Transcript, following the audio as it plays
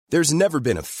There's never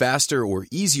been a faster or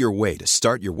easier way to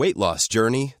start your weight loss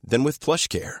journey than with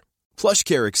PlushCare.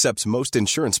 PlushCare accepts most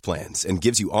insurance plans and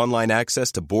gives you online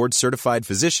access to board-certified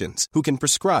physicians who can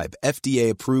prescribe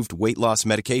FDA-approved weight loss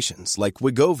medications like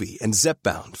Wegovy and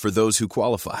Zepbound for those who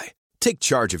qualify. Take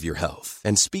charge of your health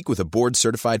and speak with a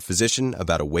board-certified physician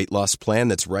about a weight loss plan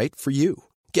that's right for you.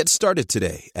 Get started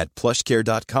today at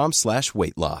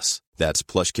plushcare.com/weight loss. That's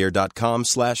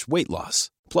plushcare.com/weight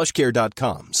loss.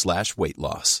 plushcare.com/weight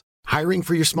loss. Hiring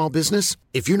for your small business?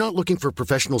 If you're not looking for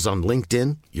professionals on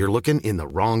LinkedIn, you're looking in the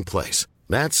wrong place.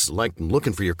 That's like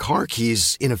looking for your car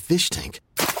keys in a fish tank.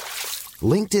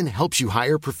 LinkedIn helps you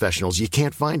hire professionals you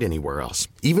can't find anywhere else,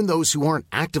 even those who aren't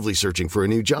actively searching for a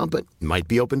new job but might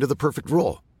be open to the perfect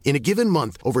role. In a given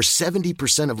month, over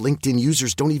 70% of LinkedIn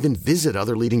users don't even visit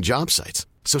other leading job sites.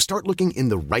 So start looking in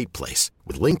the right place.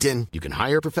 With LinkedIn, you can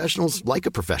hire professionals like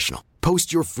a professional.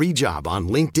 Post your free job on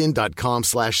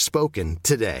linkedin.com/spoken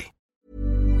today.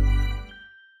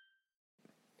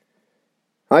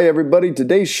 Hi everybody,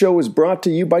 today's show is brought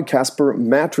to you by Casper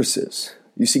Mattresses.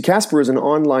 You see, Casper is an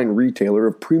online retailer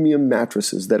of premium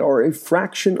mattresses that are a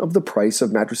fraction of the price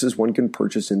of mattresses one can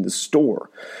purchase in the store.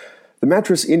 The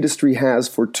mattress industry has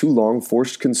for too long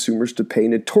forced consumers to pay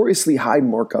notoriously high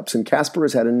markups, and Casper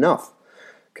has had enough.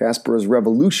 Casper is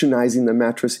revolutionizing the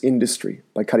mattress industry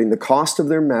by cutting the cost of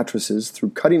their mattresses through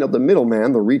cutting out the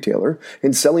middleman, the retailer,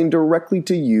 and selling directly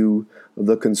to you,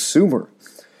 the consumer.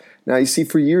 Now, you see,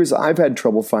 for years I've had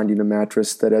trouble finding a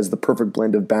mattress that has the perfect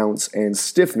blend of bounce and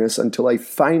stiffness until I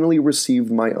finally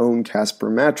received my own Casper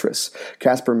mattress.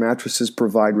 Casper mattresses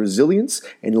provide resilience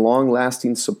and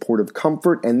long-lasting supportive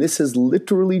comfort, and this has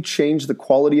literally changed the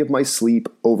quality of my sleep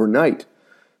overnight.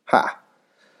 Ha!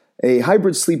 A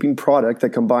hybrid sleeping product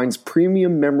that combines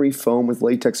premium memory foam with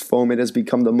latex foam, it has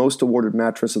become the most awarded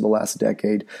mattress of the last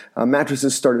decade.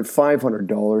 Mattresses start at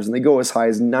 $500 and they go as high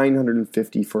as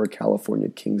 $950 for a California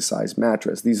king-size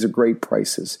mattress. These are great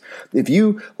prices. If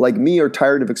you, like me, are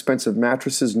tired of expensive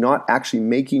mattresses not actually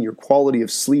making your quality of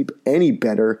sleep any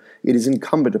better, it is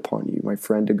incumbent upon you, my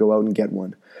friend, to go out and get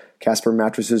one. Casper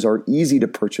mattresses are easy to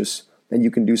purchase and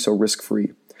you can do so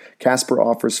risk-free. Casper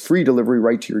offers free delivery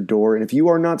right to your door, and if you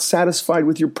are not satisfied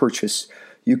with your purchase,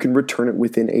 you can return it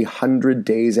within 100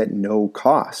 days at no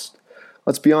cost.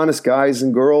 Let's be honest, guys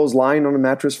and girls, lying on a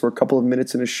mattress for a couple of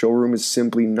minutes in a showroom is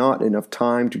simply not enough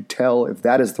time to tell if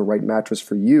that is the right mattress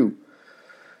for you.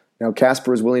 Now,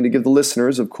 Casper is willing to give the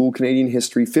listeners of Cool Canadian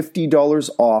History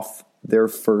 $50 off their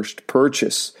first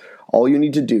purchase. All you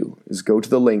need to do is go to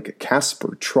the link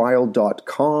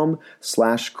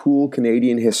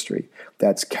caspertrial.com/coolcanadianhistory.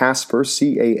 That's Casper,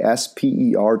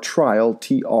 CASPER, trial,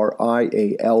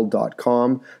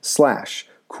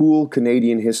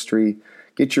 TRIAL.com/coolcanadianhistory.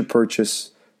 Get your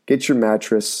purchase, get your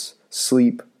mattress,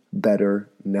 sleep better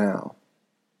now.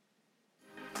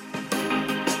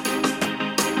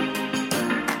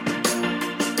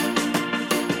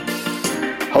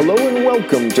 Hello and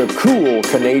welcome to Cool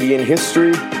Canadian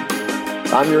History.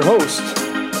 I'm your host,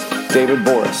 David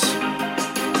Boris.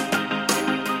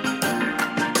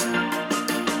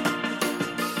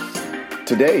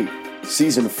 Today,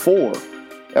 Season 4,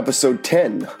 Episode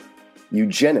 10,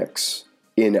 Eugenics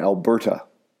in Alberta.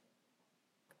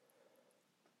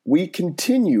 We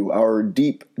continue our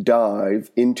deep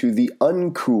dive into the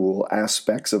uncool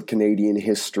aspects of Canadian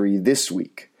history this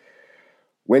week.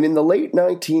 When in the late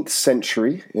 19th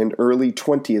century and early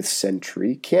 20th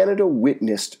century, Canada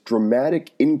witnessed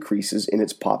dramatic increases in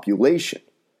its population.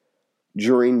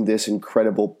 During this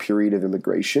incredible period of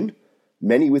immigration,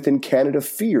 many within Canada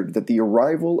feared that the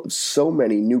arrival of so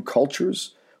many new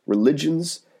cultures,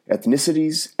 religions,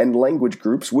 ethnicities, and language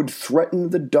groups would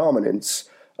threaten the dominance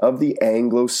of the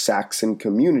Anglo-Saxon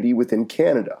community within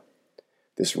Canada.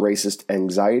 This racist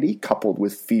anxiety, coupled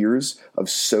with fears of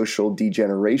social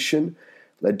degeneration,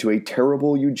 led to a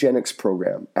terrible eugenics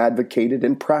program advocated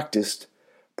and practiced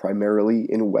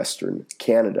primarily in Western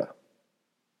Canada.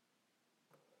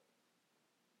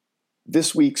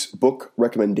 This week's book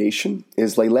recommendation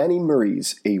is Leilani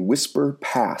Murray's A Whisper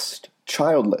Past,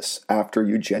 Childless After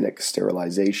Eugenic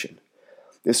Sterilization.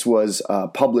 This was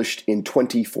published in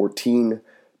 2014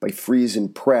 by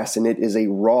Friesen Press, and it is a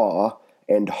raw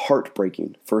and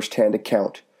heartbreaking first-hand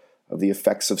account of the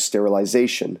effects of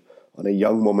sterilization on a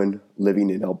young woman living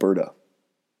in Alberta.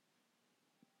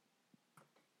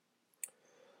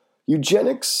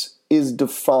 Eugenics is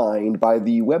defined by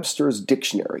the Webster's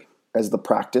Dictionary as the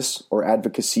practice or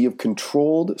advocacy of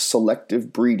controlled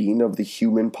selective breeding of the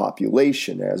human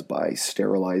population, as by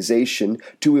sterilization,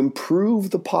 to improve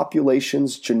the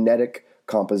population's genetic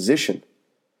composition.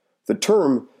 The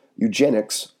term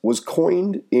eugenics was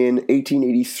coined in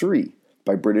 1883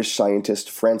 by British scientist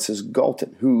Francis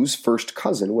Galton, whose first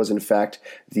cousin was in fact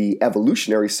the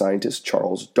evolutionary scientist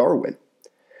Charles Darwin.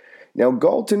 Now,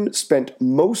 Galton spent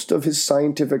most of his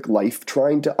scientific life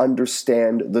trying to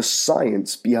understand the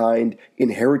science behind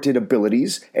inherited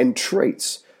abilities and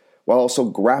traits, while also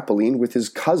grappling with his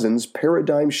cousin's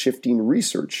paradigm-shifting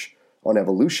research on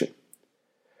evolution.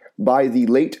 By the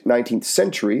late 19th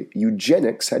century,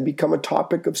 eugenics had become a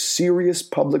topic of serious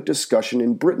public discussion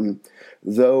in Britain,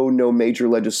 though no major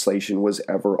legislation was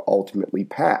ever ultimately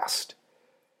passed.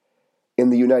 In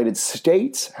the United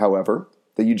States, however,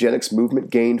 the eugenics movement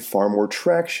gained far more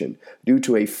traction due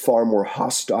to a far more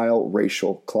hostile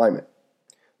racial climate.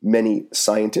 Many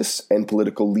scientists and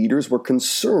political leaders were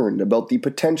concerned about the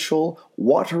potential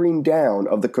watering down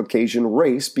of the Caucasian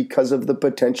race because of the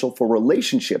potential for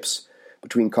relationships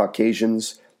between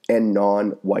Caucasians and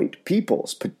non-white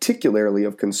peoples. Particularly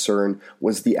of concern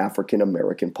was the African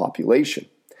American population.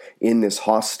 In this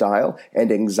hostile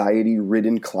and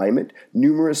anxiety-ridden climate,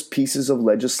 numerous pieces of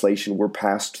legislation were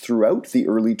passed throughout the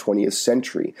early 20th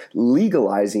century,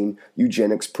 legalizing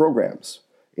eugenics programs.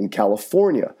 In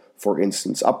California, for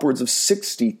instance, upwards of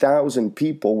 60,000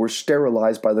 people were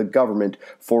sterilized by the government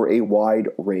for a wide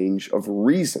range of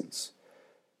reasons.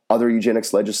 Other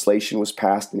eugenics legislation was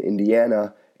passed in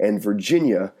Indiana and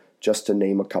Virginia, just to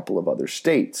name a couple of other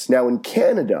states. Now, in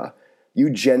Canada,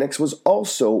 eugenics was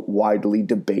also widely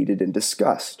debated and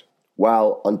discussed.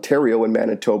 While Ontario and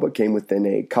Manitoba came within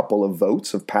a couple of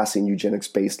votes of passing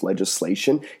eugenics-based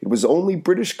legislation, it was only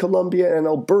British Columbia and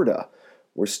Alberta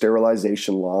where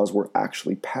sterilization laws were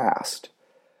actually passed.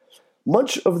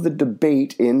 Much of the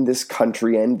debate in this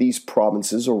country and these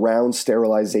provinces around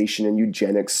sterilization and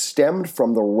eugenics stemmed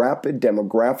from the rapid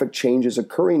demographic changes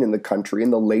occurring in the country in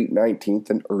the late 19th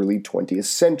and early 20th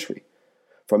century.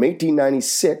 From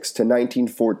 1896 to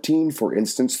 1914, for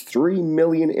instance, 3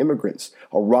 million immigrants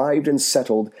arrived and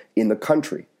settled in the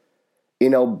country.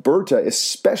 In Alberta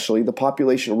especially, the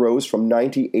population rose from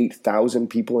 98,000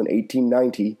 people in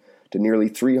 1890 to nearly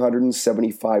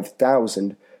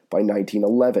 375,000 by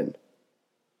 1911.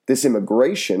 This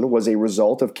immigration was a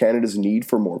result of Canada's need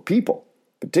for more people,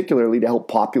 particularly to help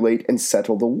populate and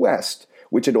settle the West,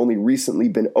 which had only recently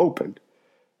been opened.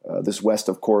 This West,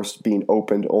 of course, being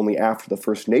opened only after the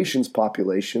First Nations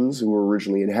populations who were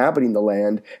originally inhabiting the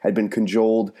land had been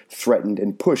cajoled, threatened,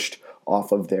 and pushed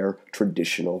off of their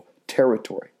traditional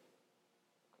territory.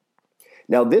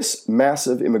 Now, this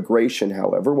massive immigration,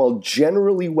 however, while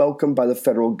generally welcomed by the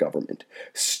federal government,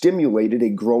 stimulated a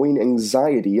growing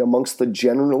anxiety amongst the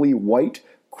generally white,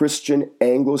 Christian,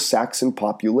 Anglo-Saxon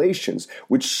populations,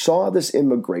 which saw this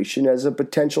immigration as a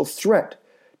potential threat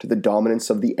to the dominance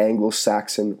of the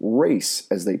Anglo-Saxon race,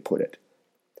 as they put it.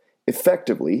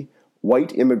 Effectively,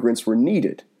 white immigrants were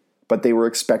needed, but they were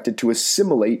expected to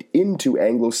assimilate into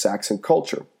Anglo-Saxon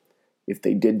culture. If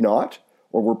they did not,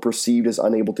 or were perceived as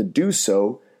unable to do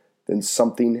so, then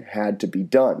something had to be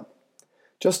done.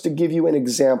 Just to give you an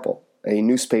example, a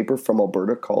newspaper from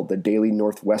Alberta called the Daily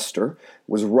Northwester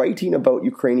was writing about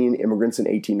Ukrainian immigrants in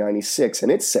 1896, and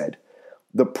it said,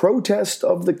 "The protest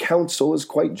of the council is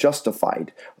quite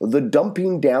justified. The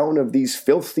dumping down of these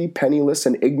filthy, penniless,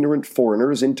 and ignorant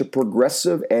foreigners into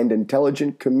progressive and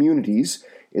intelligent communities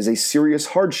is a serious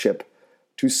hardship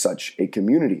to such a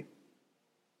community."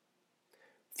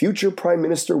 Future Prime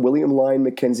Minister William Lyon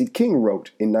Mackenzie King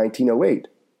wrote in 1908,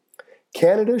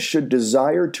 "Canada should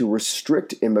desire to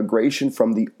restrict immigration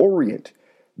from the Orient.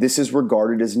 This is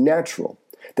regarded as natural.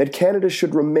 That Canada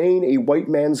should remain a white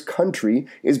man's country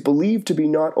is believed to be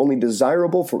not only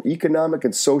desirable for economic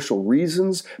and social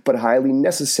reasons, but highly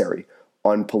necessary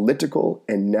on political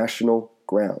and national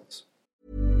grounds."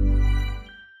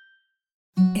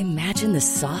 Imagine the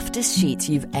softest sheets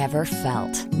you've ever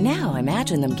felt. Now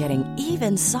imagine them getting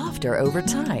even softer over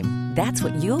time. That's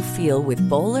what you'll feel with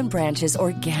Boll & Branch's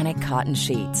organic cotton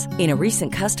sheets. In a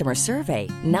recent customer survey,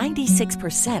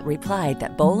 96% replied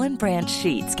that Boll & Branch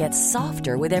sheets get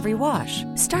softer with every wash.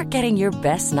 Start getting your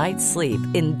best night's sleep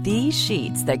in these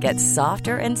sheets that get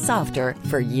softer and softer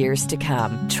for years to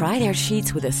come. Try their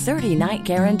sheets with a 30-night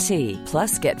guarantee.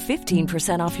 Plus, get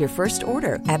 15% off your first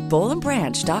order at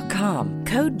bollandbranch.com.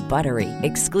 Code BUTTERY.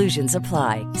 Exclusions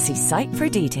apply. See site for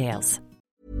details.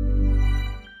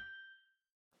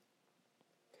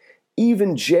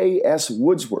 Even J.S.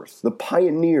 Woodsworth, the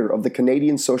pioneer of the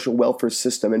Canadian social welfare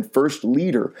system and first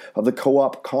leader of the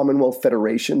Co-op Commonwealth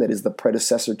Federation, that is the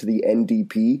predecessor to the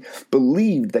NDP,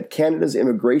 believed that Canada's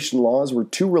immigration laws were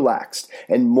too relaxed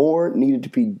and more needed to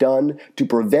be done to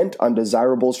prevent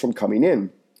undesirables from coming in.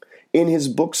 In his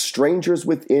book Strangers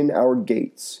Within Our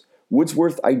Gates,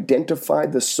 Wordsworth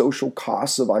identified the social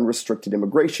costs of unrestricted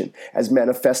immigration as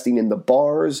manifesting in the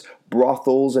bars,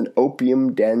 brothels, and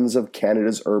opium dens of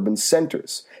Canada's urban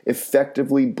centers,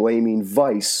 effectively blaming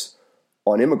vice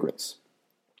on immigrants.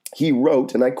 He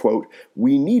wrote, and I quote,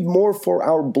 "We need more for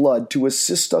our blood to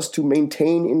assist us to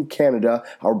maintain in Canada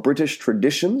our British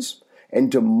traditions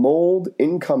and to mold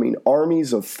incoming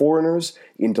armies of foreigners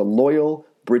into loyal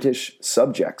British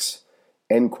subjects."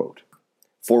 End quote.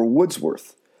 For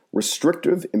Wordsworth,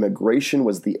 restrictive immigration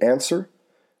was the answer,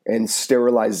 and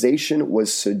sterilization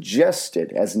was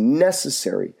suggested as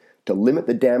necessary to limit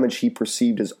the damage he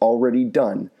perceived as already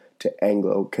done to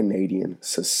Anglo-Canadian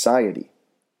society.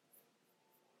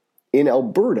 In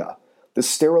Alberta, the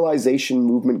sterilization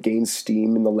movement gained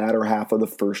steam in the latter half of the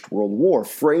First World War,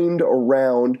 framed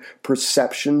around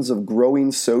perceptions of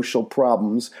growing social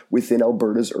problems within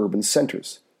Alberta's urban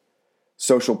centers.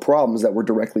 Social problems that were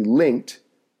directly linked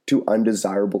to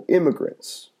undesirable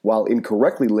immigrants, while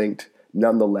incorrectly linked,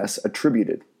 nonetheless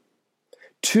attributed.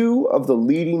 Two of the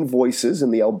leading voices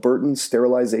in the Albertan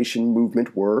sterilization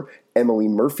movement were Emily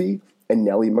Murphy and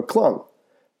Nellie McClung.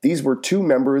 These were two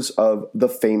members of the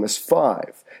Famous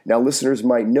Five. Now, listeners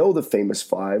might know the Famous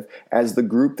Five as the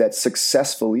group that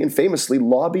successfully and famously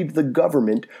lobbied the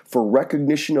government for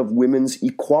recognition of women's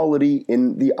equality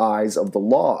in the eyes of the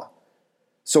law.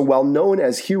 So while known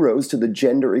as heroes to the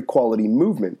gender equality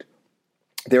movement,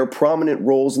 their prominent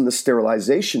roles in the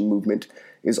sterilization movement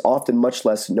is often much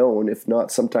less known, if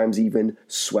not sometimes even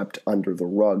swept under the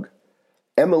rug.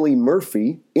 Emily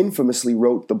Murphy infamously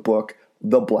wrote the book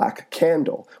The Black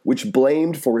Candle, which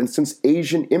blamed, for instance,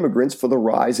 Asian immigrants for the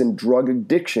rise in drug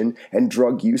addiction and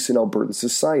drug use in Albertan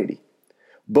society.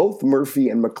 Both Murphy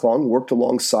and McClung worked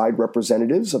alongside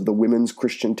representatives of the Women's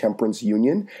Christian Temperance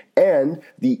Union and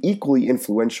the equally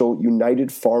influential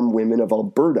United Farm Women of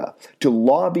Alberta to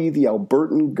lobby the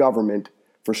Albertan government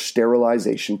for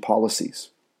sterilization policies.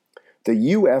 The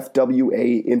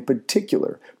UFWA in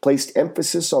particular placed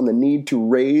emphasis on the need to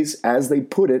raise, as they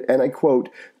put it, and I quote,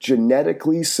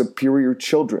 genetically superior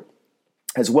children,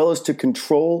 as well as to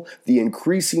control the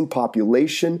increasing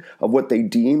population of what they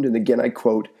deemed, and again I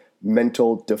quote,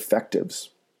 mental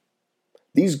defectives.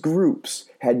 These groups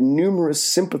had numerous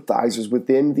sympathizers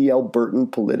within the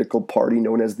Albertan political party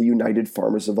known as the United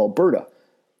Farmers of Alberta.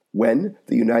 When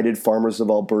the United Farmers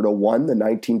of Alberta won the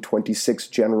 1926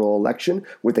 general election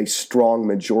with a strong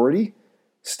majority,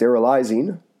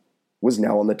 sterilizing was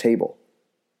now on the table.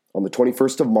 On the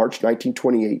 21st of March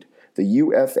 1928, the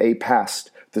UFA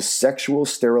passed the Sexual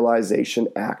Sterilization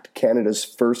Act, Canada's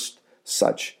first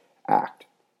such act.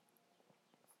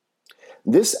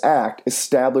 This act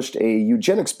established a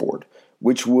eugenics board,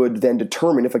 which would then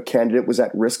determine if a candidate was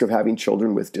at risk of having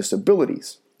children with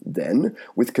disabilities. Then,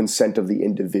 with consent of the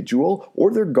individual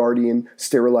or their guardian,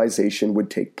 sterilization would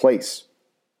take place.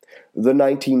 The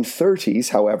 1930s,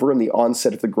 however, and the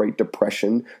onset of the Great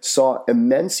Depression, saw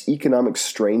immense economic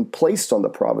strain placed on the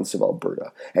province of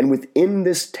Alberta, and within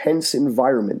this tense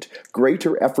environment,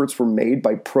 greater efforts were made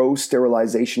by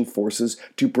pro-sterilization forces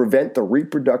to prevent the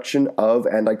reproduction of,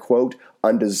 and I quote,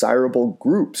 undesirable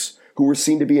groups who were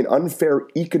seen to be an unfair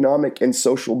economic and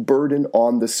social burden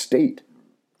on the state.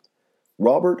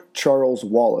 Robert Charles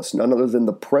Wallace, none other than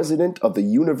the president of the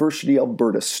University of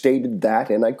Alberta, stated that,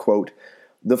 and I quote,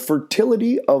 "The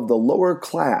fertility of the lower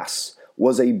class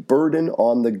was a burden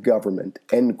on the government,"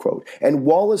 end quote. And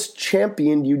Wallace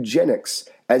championed eugenics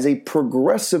as a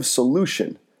progressive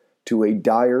solution to a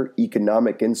dire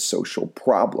economic and social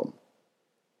problem.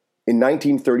 In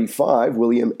 1935,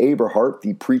 William Aberhart,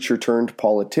 the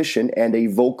preacher-turned-politician and a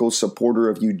vocal supporter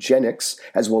of eugenics,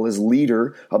 as well as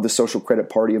leader of the Social Credit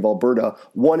Party of Alberta,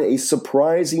 won a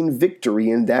surprising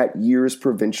victory in that year's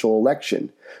provincial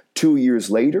election. 2 years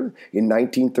later, in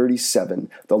 1937,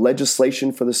 the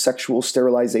legislation for the Sexual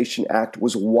Sterilization Act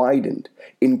was widened,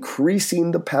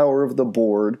 increasing the power of the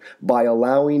board by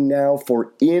allowing now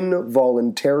for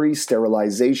involuntary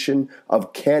sterilization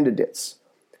of candidates.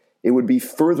 It would be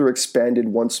further expanded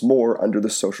once more under the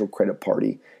Social Credit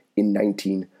Party in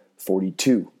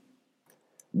 1942.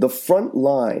 The front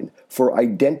line for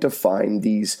identifying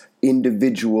these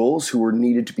individuals who were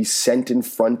needed to be sent in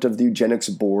front of the eugenics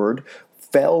board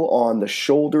fell on the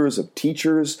shoulders of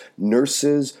teachers,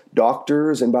 nurses,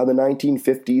 doctors, and by the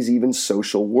 1950s, even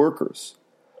social workers.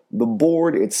 The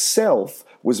board itself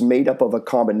was made up of a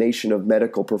combination of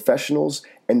medical professionals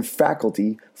and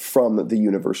faculty from the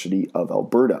University of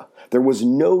Alberta. There was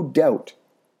no doubt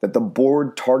that the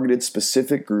board targeted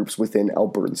specific groups within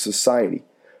Albertan society.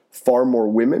 Far more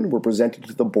women were presented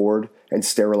to the board and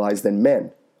sterilized than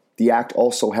men. The act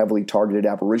also heavily targeted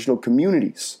Aboriginal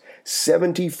communities.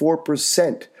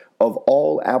 74% of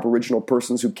all Aboriginal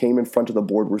persons who came in front of the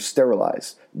board were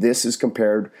sterilized. This is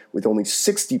compared with only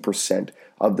 60%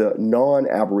 of the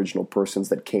non-Aboriginal persons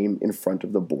that came in front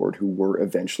of the board who were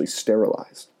eventually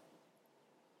sterilized.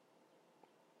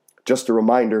 Just a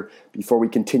reminder, before we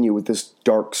continue with this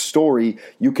dark story,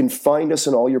 you can find us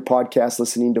on all your podcast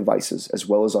listening devices, as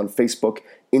well as on Facebook,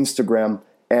 Instagram,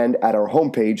 and at our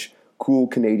homepage,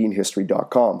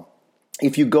 coolcanadianhistory.com.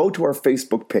 If you go to our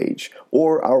Facebook page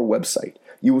or our website,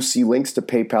 you will see links to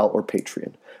PayPal or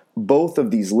Patreon. Both of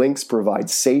these links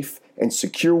provide safe and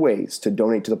secure ways to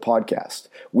donate to the podcast.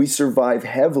 We survive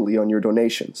heavily on your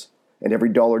donations, and every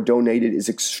dollar donated is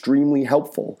extremely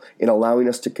helpful in allowing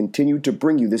us to continue to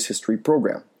bring you this history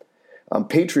program.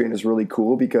 Patreon is really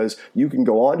cool because you can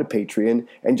go on to Patreon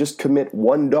and just commit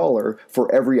 $1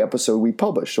 for every episode we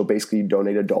publish. So basically you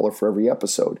donate $1 for every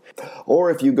episode.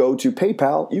 Or if you go to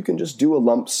PayPal, you can just do a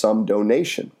lump sum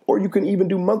donation. Or you can even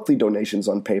do monthly donations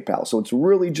on PayPal. So it's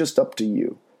really just up to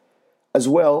you. As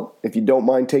well, if you don't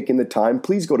mind taking the time,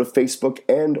 please go to Facebook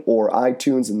and or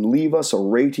iTunes and leave us a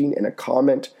rating and a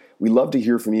comment. We love to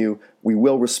hear from you. We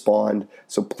will respond.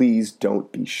 So please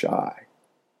don't be shy.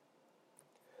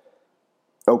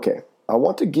 Okay, I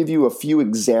want to give you a few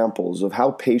examples of how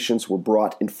patients were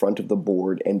brought in front of the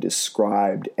board and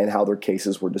described and how their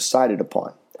cases were decided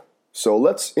upon. So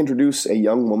let's introduce a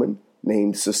young woman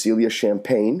named Cecilia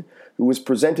Champagne, who was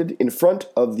presented in front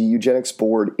of the eugenics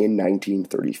board in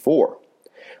 1934.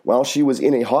 While she was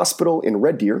in a hospital in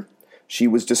Red Deer, she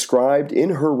was described in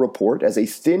her report as a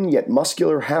thin yet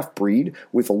muscular half-breed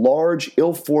with large,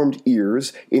 ill-formed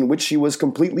ears in which she was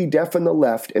completely deaf in the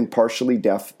left and partially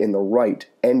deaf in the right,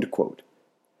 end quote.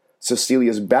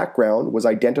 Cecilia's background was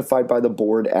identified by the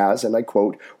board as, and I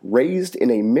quote, raised in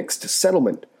a mixed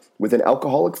settlement with an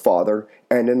alcoholic father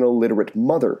and an illiterate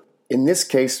mother. In this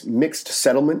case, mixed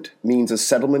settlement means a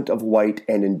settlement of white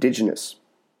and indigenous.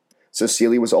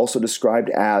 Cecilia was also described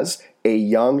as a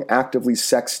young, actively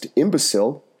sexed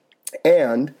imbecile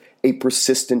and a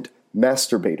persistent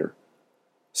masturbator.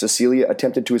 Cecilia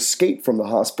attempted to escape from the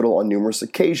hospital on numerous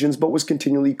occasions, but was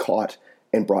continually caught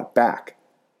and brought back.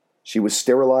 She was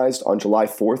sterilized on July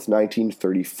 4th,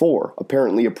 1934.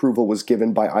 Apparently, approval was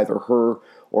given by either her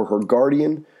or her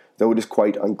guardian, though it is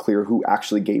quite unclear who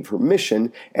actually gave her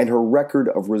permission, and her record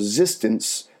of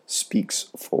resistance speaks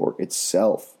for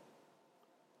itself.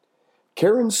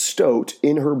 Karen Stote,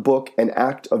 in her book An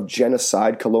Act of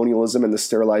Genocide, Colonialism and the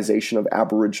Sterilization of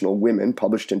Aboriginal Women,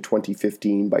 published in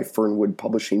 2015 by Fernwood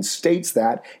Publishing, states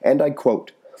that, and I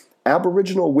quote,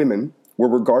 Aboriginal women were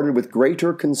regarded with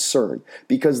greater concern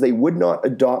because they would not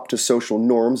adopt to social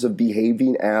norms of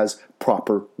behaving as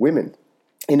proper women.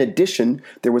 In addition,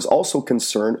 there was also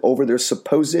concern over their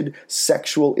supposed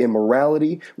sexual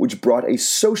immorality, which brought a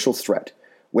social threat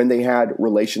when they had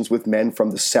relations with men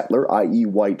from the settler, i.e.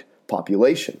 white,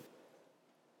 population.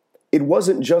 It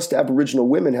wasn't just Aboriginal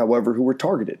women, however, who were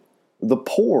targeted. The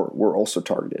poor were also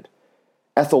targeted.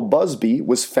 Ethel Busby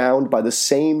was found by the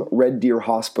same Red Deer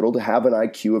Hospital to have an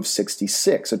IQ of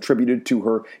 66, attributed to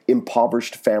her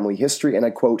impoverished family history and, I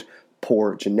quote,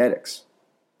 poor genetics.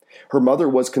 Her mother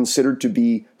was considered to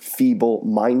be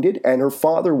feeble-minded, and her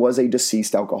father was a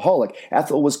deceased alcoholic.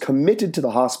 Ethel was committed to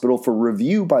the hospital for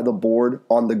review by the board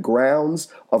on the grounds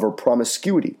of her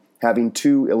promiscuity, having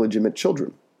 2 illegitimate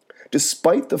children.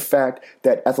 Despite the fact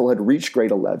that Ethel had reached grade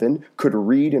 11, could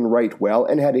read and write well,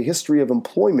 and had a history of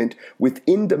employment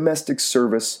within domestic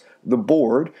service, the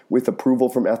board, with approval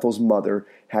from Ethel's mother,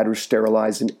 had her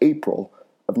sterilized in April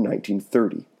of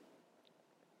 1930.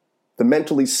 The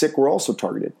mentally sick were also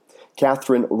targeted.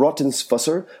 Catherine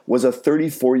Rottensfusser was a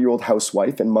 34-year-old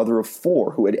housewife and mother of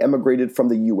 4 who had emigrated from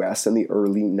the U.S. in the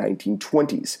early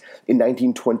 1920s. In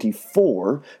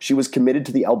 1924, she was committed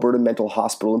to the Alberta Mental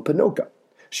Hospital in Ponoka.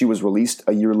 She was released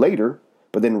a year later,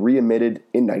 but then readmitted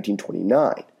in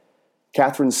 1929.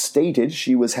 Catherine stated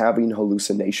she was having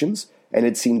hallucinations and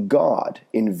had seen God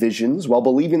in visions while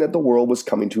believing that the world was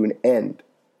coming to an end.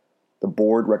 The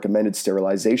board recommended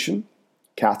sterilization.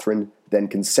 Catherine then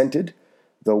consented,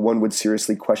 though one would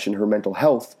seriously question her mental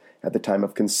health at the time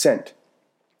of consent.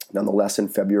 Nonetheless, in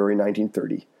February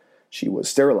 1930, she was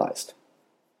sterilized.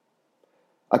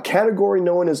 A category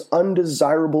known as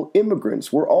undesirable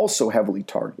immigrants were also heavily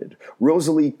targeted.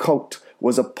 Rosalie Cote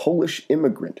was a Polish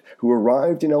immigrant who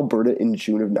arrived in Alberta in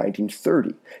June of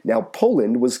 1930. Now,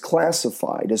 Poland was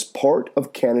classified as part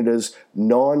of Canada's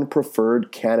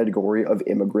non-preferred category of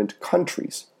immigrant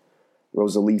countries.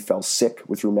 Rosalie fell sick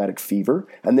with rheumatic fever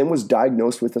and then was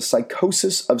diagnosed with a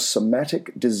psychosis of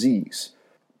somatic disease.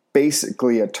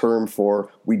 Basically a term for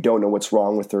we don't know what's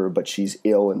wrong with her, but she's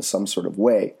ill in some sort of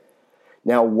way.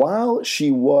 Now, while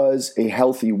she was a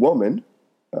healthy woman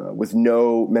with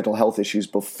no mental health issues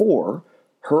before,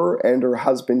 her and her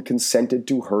husband consented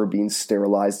to her being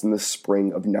sterilized in the spring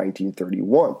of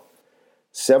 1931.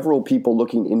 Several people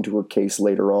looking into her case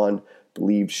later on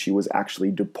believed she was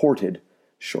actually deported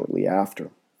shortly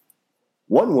after.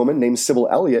 One woman named Sybil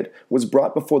Elliott was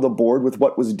brought before the board with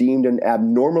what was deemed an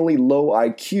abnormally low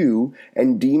IQ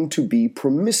and deemed to be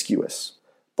promiscuous.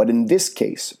 But in this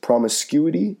case,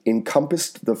 promiscuity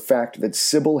encompassed the fact that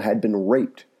Sybil had been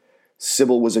raped.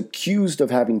 Sybil was accused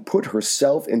of having put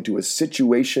herself into a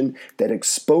situation that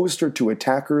exposed her to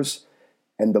attackers,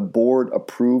 and the board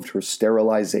approved her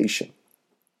sterilization.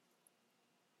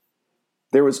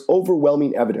 There is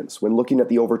overwhelming evidence when looking at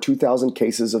the over 2,000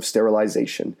 cases of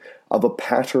sterilization of a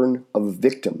pattern of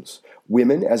victims,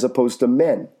 women as opposed to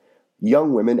men,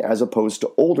 young women as opposed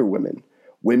to older women,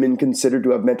 women considered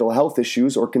to have mental health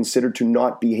issues or considered to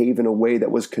not behave in a way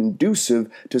that was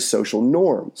conducive to social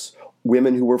norms,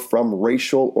 women who were from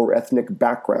racial or ethnic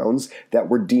backgrounds that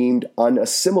were deemed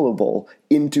unassimilable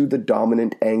into the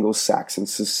dominant Anglo-Saxon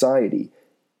society.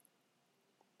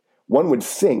 One would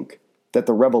think that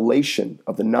the revelation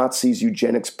of the Nazis'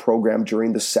 eugenics program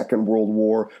during the Second World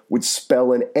War would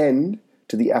spell an end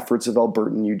to the efforts of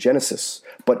Albertan eugenicists,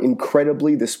 but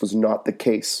incredibly this was not the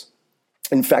case.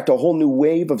 In fact, a whole new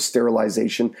wave of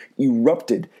sterilization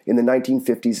erupted in the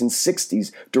 1950s and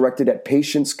 60s, directed at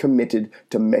patients committed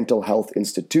to mental health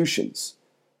institutions.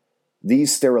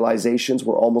 These sterilizations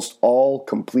were almost all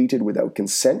completed without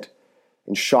consent,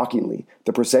 and shockingly,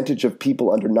 the percentage of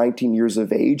people under 19 years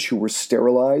of age who were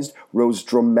sterilized rose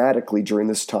dramatically during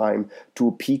this time to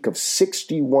a peak of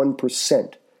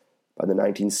 61% by the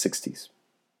 1960s.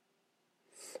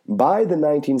 By the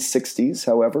 1960s,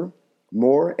 however,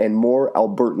 more and more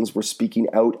Albertans were speaking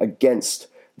out against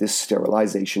this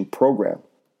sterilization program.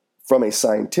 From a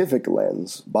scientific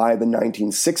lens, by the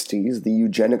 1960s, the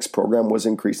eugenics program was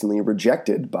increasingly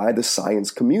rejected by the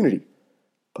science community.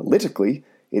 Politically,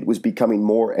 it was becoming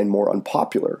more and more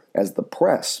unpopular as the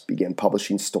press began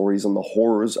publishing stories on the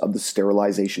horrors of the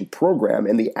sterilization program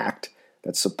and the act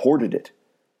that supported it.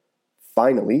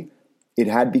 Finally, it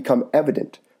had become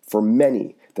evident for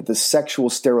many that the Sexual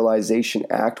Sterilization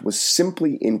Act was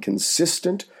simply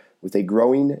inconsistent with a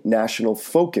growing national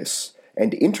focus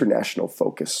and international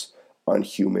focus on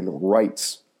human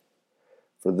rights.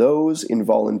 For those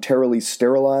involuntarily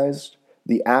sterilized,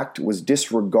 the act was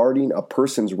disregarding a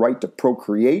person's right to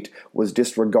procreate, was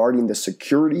disregarding the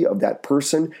security of that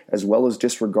person, as well as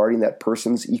disregarding that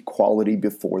person's equality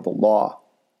before the law.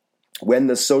 When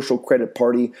the Social Credit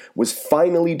Party was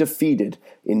finally defeated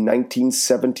in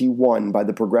 1971 by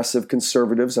the Progressive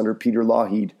Conservatives under Peter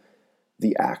Lougheed,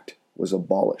 the act was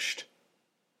abolished.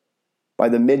 By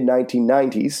the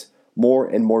mid-1990s, more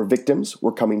and more victims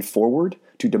were coming forward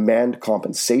to demand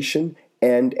compensation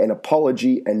and an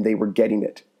apology, and they were getting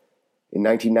it. In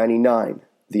 1999,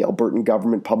 the Albertan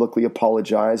government publicly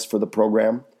apologized for the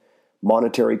program.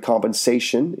 Monetary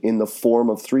compensation in the form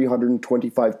of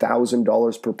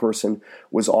 $325,000 per person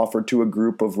was offered to a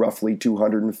group of roughly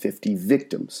 250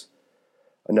 victims.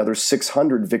 Another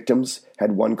 600 victims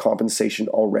had won compensation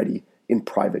already in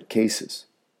private cases.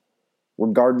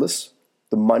 Regardless,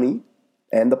 the money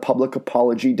and the public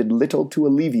apology did little to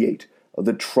alleviate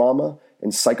the trauma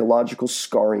and psychological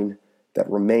scarring that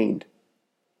remained.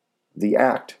 The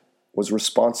act was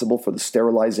responsible for the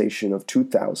sterilization of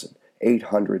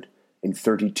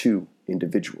 2,832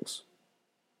 individuals.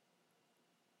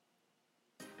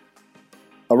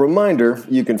 A reminder,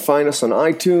 you can find us on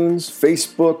iTunes,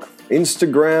 Facebook,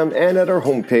 Instagram, and at our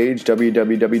homepage,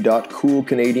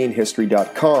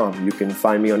 www.coolcanadianhistory.com. You can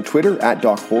find me on Twitter at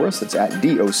Doc Boris, that's at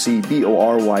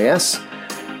DOCBORYS.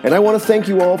 And I want to thank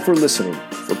you all for listening.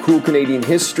 For Cool Canadian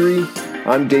History,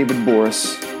 I'm David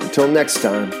Boris. Until next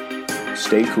time,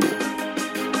 stay cool.